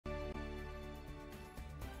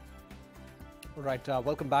All right,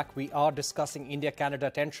 welcome back. We are discussing India-Canada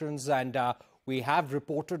tensions, and we have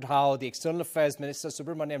reported how the External Affairs Minister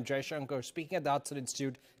Subramaniam Jaishankar, speaking at the Hudson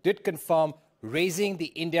Institute, did confirm raising the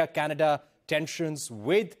India-Canada tensions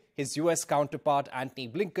with his US counterpart Antony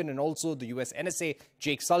Blinken and also the US NSA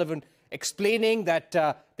Jake Sullivan, explaining that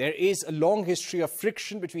there is a long history of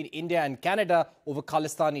friction between India and Canada over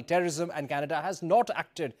Khalistani terrorism, and Canada has not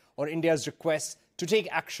acted on India's request to take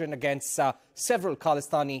action against several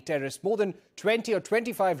Khalistani terrorists. More than 20 or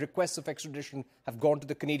 25 requests of extradition have gone to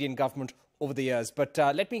the Canadian government over the years. But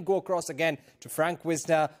let me go across again to Frank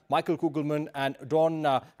Wisner, Michael Kugelman,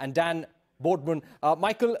 and Dan Bordman.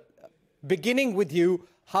 Michael, beginning with you,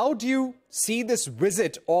 how do you see this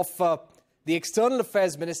visit of the External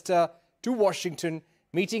Affairs Minister to Washington,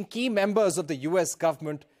 meeting key members of the US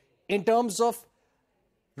government in terms of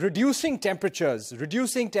reducing temperatures,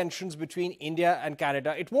 reducing tensions between India and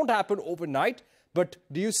Canada? It won't happen overnight, but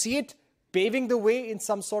do you see it paving the way in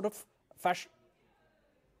some sort of fashion?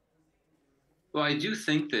 Well, I do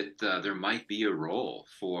think that there might be a role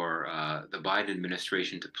for the Biden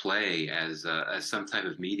administration to play as some type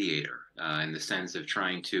of mediator in the sense of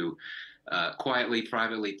trying to quietly,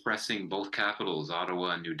 privately pressing both capitals,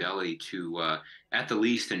 Ottawa and New Delhi, to at the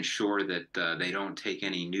least ensure that they don't take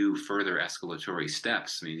any new further escalatory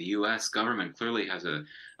steps. I mean, the U.S. government clearly has a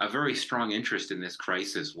very strong interest in this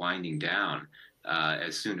crisis winding down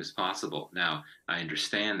as soon as possible. Now, I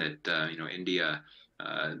understand that India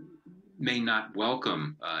may not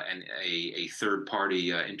welcome a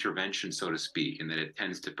third-party intervention, so to speak, and that it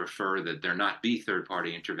tends to prefer that there not be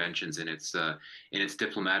third-party interventions in its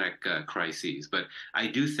diplomatic crises. But I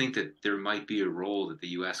do think that there might be a role that the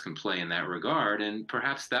U.S. can play in that regard, and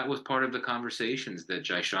perhaps that was part of the conversations that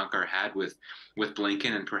Jaishankar had with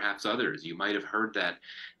Blinken and perhaps others. You might have heard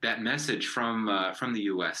that message from the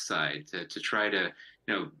U.S. side to try to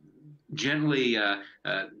gently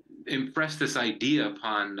impress this idea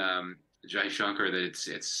upon Jaishankar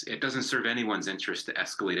that it doesn't serve anyone's interest to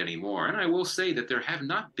escalate anymore. And I will say that there have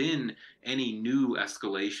not been any new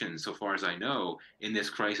escalations, so far as I know, in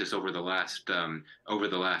this crisis over the last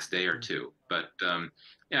day or two. But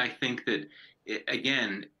I think that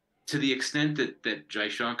again, to the extent that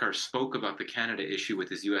Jaishankar spoke about the Canada issue with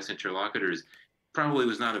his U.S. interlocutors, probably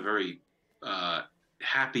was not a very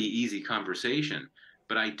happy, easy conversation.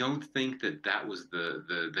 But I don't think that was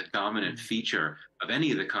the dominant feature of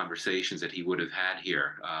any of the conversations that he would have had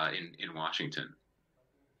here in Washington.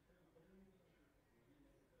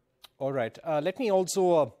 All right. Let me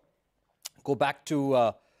also go back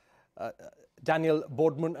to Daniel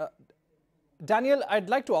Bordman. Daniel, I'd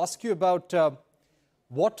like to ask you about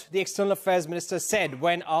what the External Affairs Minister said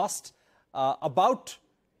when asked about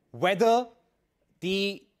whether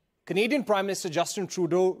the Canadian Prime Minister Justin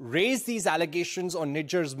Trudeau raised these allegations on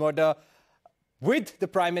Nijjar's murder with the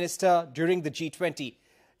Prime Minister during the G20.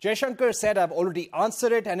 Jaishankar said, I've already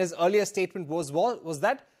answered it, and his earlier statement was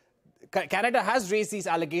that Canada has raised these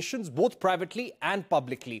allegations both privately and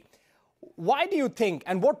publicly. Why do you think,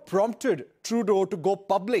 and what prompted Trudeau to go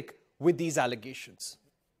public with these allegations?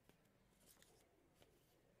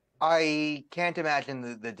 I can't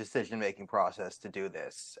imagine the decision-making process to do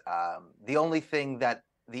this. The only thing that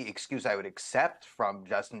the excuse I would accept from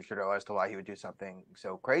Justin Trudeau as to why he would do something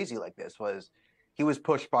so crazy like this was he was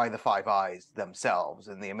pushed by the Five Eyes themselves,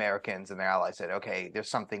 and the Americans and their allies said, okay, there's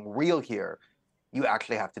something real here. You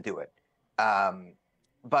actually have to do it.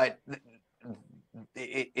 But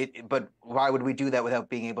why would we do that without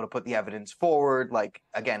being able to put the evidence forward? Like,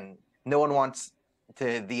 again, no one wants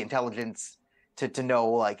the intelligence to know,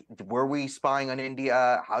 like, were we spying on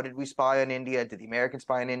India? How did we spy on India? Did the Americans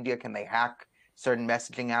spy on India? Can they hack certain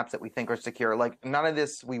messaging apps that we think are secure? Like, none of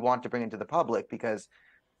this we want to bring into the public, because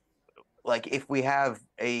like, if we have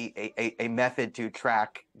a method to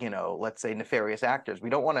track, let's say nefarious actors, we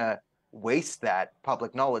don't want to waste that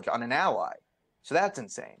public knowledge on an ally. So that's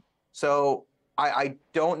insane. So I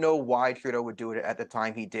don't know why Trudeau would do it at the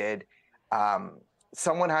time he did.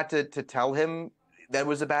 Someone had to tell him that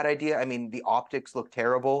was a bad idea. I mean, the optics look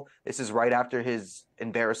terrible. This is right after his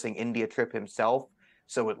embarrassing India trip himself.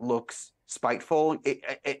 So it looks spiteful, and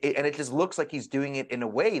it just looks like he's doing it in a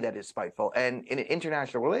way that is spiteful. And in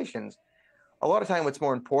international relations, a lot of time what's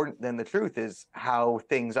more important than the truth is how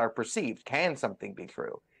things are perceived. Can something be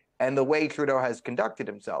true? And the way Trudeau has conducted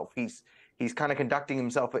himself, he's kind of conducting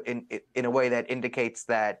himself in a way that indicates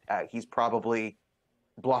that he's probably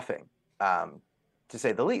bluffing, to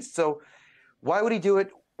say the least. So why would he do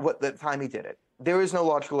it the time he did it? There is no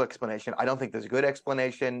logical explanation. I don't think there's a good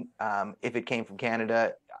explanation. If it came from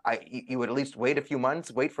Canada, you would at least wait a few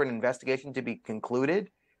months, wait for an investigation to be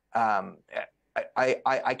concluded.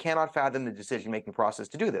 I cannot fathom the decision-making process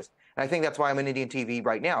to do this. And I think that's why I'm on Indian TV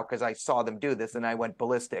right now, because I saw them do this and I went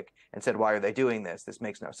ballistic and said, why are they doing this? This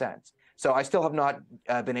makes no sense. So I still have not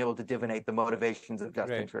been able to divinate the motivations of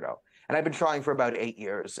Justin Trudeau. And I've been trying for about 8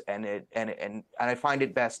 years, and I find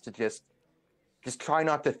it best to just try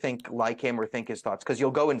not to think like him or think his thoughts, because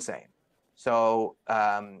you'll go insane. So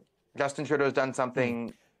Justin Trudeau's done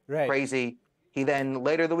something crazy. He then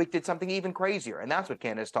later the week did something even crazier, and that's what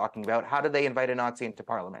Canada's talking about. How do they invite a Nazi into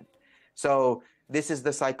Parliament? So this is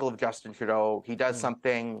the cycle of Justin Trudeau. He does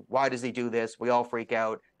something. Why does he do this? We all freak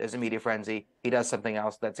out. There's a media frenzy. He does something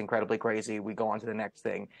else that's incredibly crazy. We go on to the next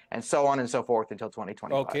thing, and so on and so forth until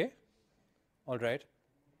 2025. Okay. All right.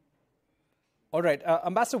 All right.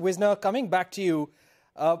 Ambassador Wisner, coming back to you.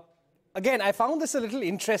 Again, I found this a little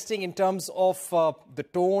interesting in terms of the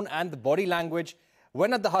tone and the body language.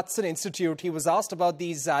 When at the Hudson Institute, he was asked about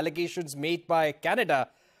these allegations made by Canada.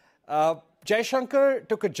 Jaishankar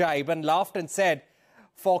took a jibe and laughed and said,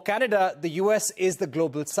 for Canada, the US is the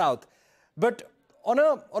global south. But on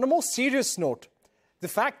a more serious note, the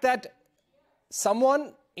fact that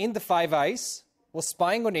someone in the Five Eyes was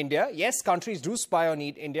spying on India. Yes, countries do spy on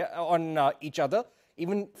each other.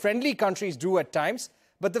 Even friendly countries do at times.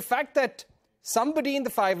 But the fact that somebody in the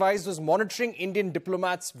Five Eyes was monitoring Indian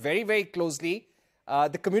diplomats very, very closely,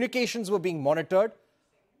 the communications were being monitored.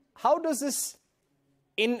 How does this,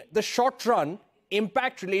 in the short run,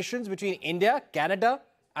 impact relations between India, Canada,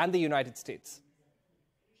 and the United States?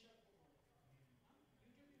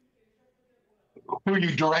 Who are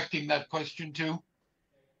you directing that question to?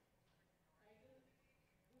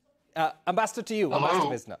 Ambassador, to you, Hello? Ambassador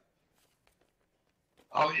Wisner.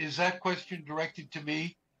 Is that question directed to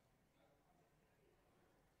me?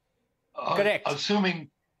 Correct. Assuming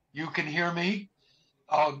you can hear me.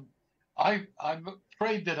 I'm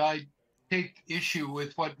afraid that I take issue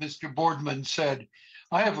with what Mr. Bordman said.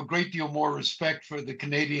 I have a great deal more respect for the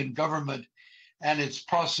Canadian government and its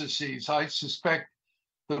processes. I suspect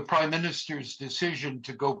the Prime Minister's decision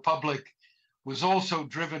to go public was also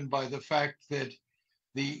driven by the fact that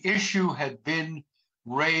the issue had been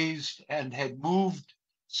raised and had moved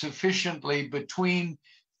sufficiently between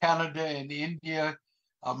Canada and India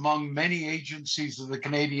among many agencies of the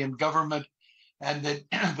Canadian government, and that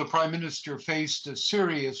the Prime Minister faced a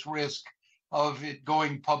serious risk of it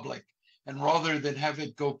going public. And rather than have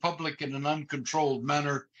it go public in an uncontrolled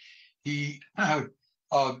manner, he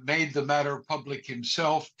made the matter public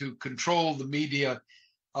himself to control the media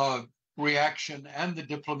reaction and the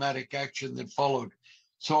diplomatic action that followed.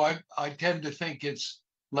 So I tend to think it's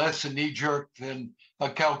less a knee-jerk than a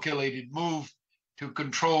calculated move to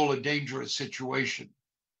control a dangerous situation.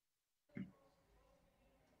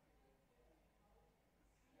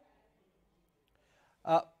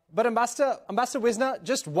 But Ambassador Wisner,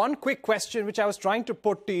 just one quick question which I was trying to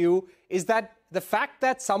put to you is that the fact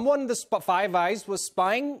that someone in the Five Eyes was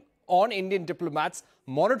spying on Indian diplomats,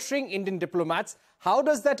 monitoring Indian diplomats, how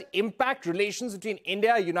does that impact relations between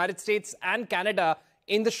India, United States and Canada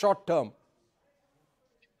in the short term?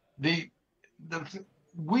 We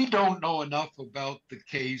don't know enough about the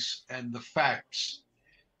case and the facts.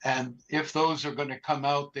 And if those are going to come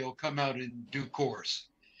out, they'll come out in due course.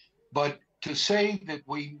 But to say that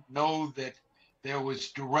we know that there was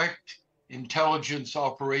direct intelligence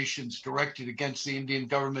operations directed against the Indian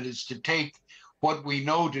government is to take what we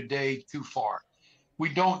know today too far. We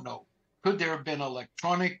don't know. Could there have been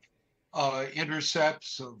electronic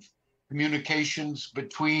intercepts of communications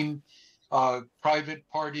between private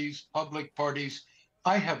parties, public parties?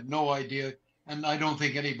 I have no idea, and I don't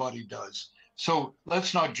think anybody does. So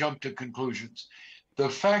let's not jump to conclusions. The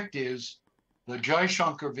fact is, the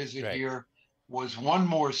Jaishankar visit here was one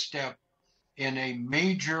more step in a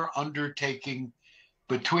major undertaking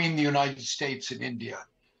between the United States and India.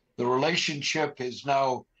 The relationship has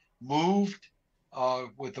now moved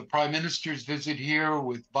with the Prime Minister's visit here,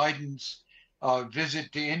 with Biden's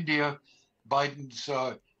visit to India, Biden's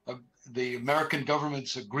the American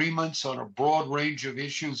government's agreements on a broad range of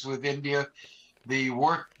issues with India, the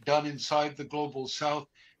work done inside the Global South.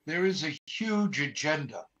 There is a huge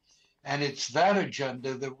agenda. And it's that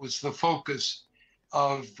agenda that was the focus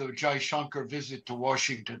of the Jaishankar visit to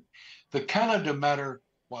Washington. The Canada matter,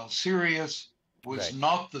 while serious, was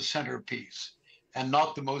not the centerpiece and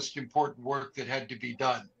not the most important work that had to be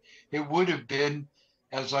done. It would have been,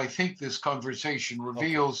 as I think this conversation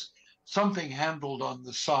reveals, something handled on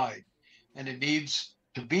the side. And it needs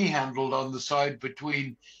to be handled on the side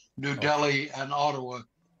between New Delhi and Ottawa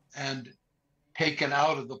and taken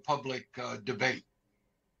out of the public debate.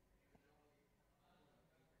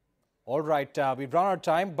 All right, we've run out of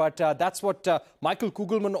time, but that's what Michael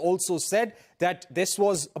Kugelman also said, that this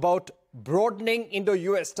was about broadening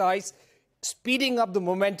Indo-US ties, speeding up the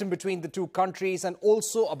momentum between the two countries, and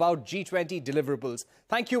also about G20 deliverables.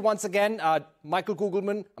 Thank you once again, Michael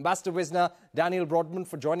Kugelman, Ambassador Wisner, Daniel Bordman,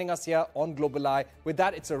 for joining us here on Global Eye. With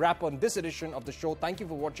that, it's a wrap on this edition of the show. Thank you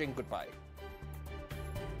for watching. Goodbye.